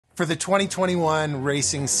For the 2021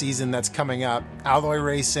 racing season that's coming up, Alloy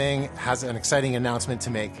Racing has an exciting announcement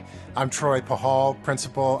to make. I'm Troy Pahal,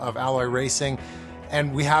 principal of Alloy Racing,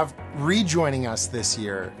 and we have rejoining us this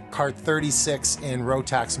year, Kart 36 in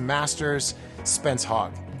Rotax Masters, Spence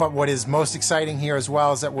Hogg. But what is most exciting here as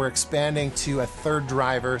well is that we're expanding to a third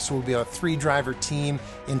driver, so we'll be a 3-driver team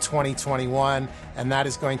in 2021, and that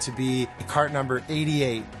is going to be kart number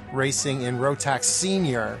 88, racing in Rotax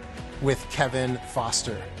Senior with Kevin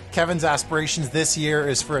Foster. Kevin's aspirations this year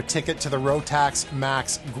is for a ticket to the Rotax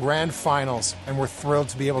Max Grand Finals, and we're thrilled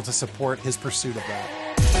to be able to support his pursuit of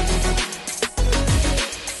that.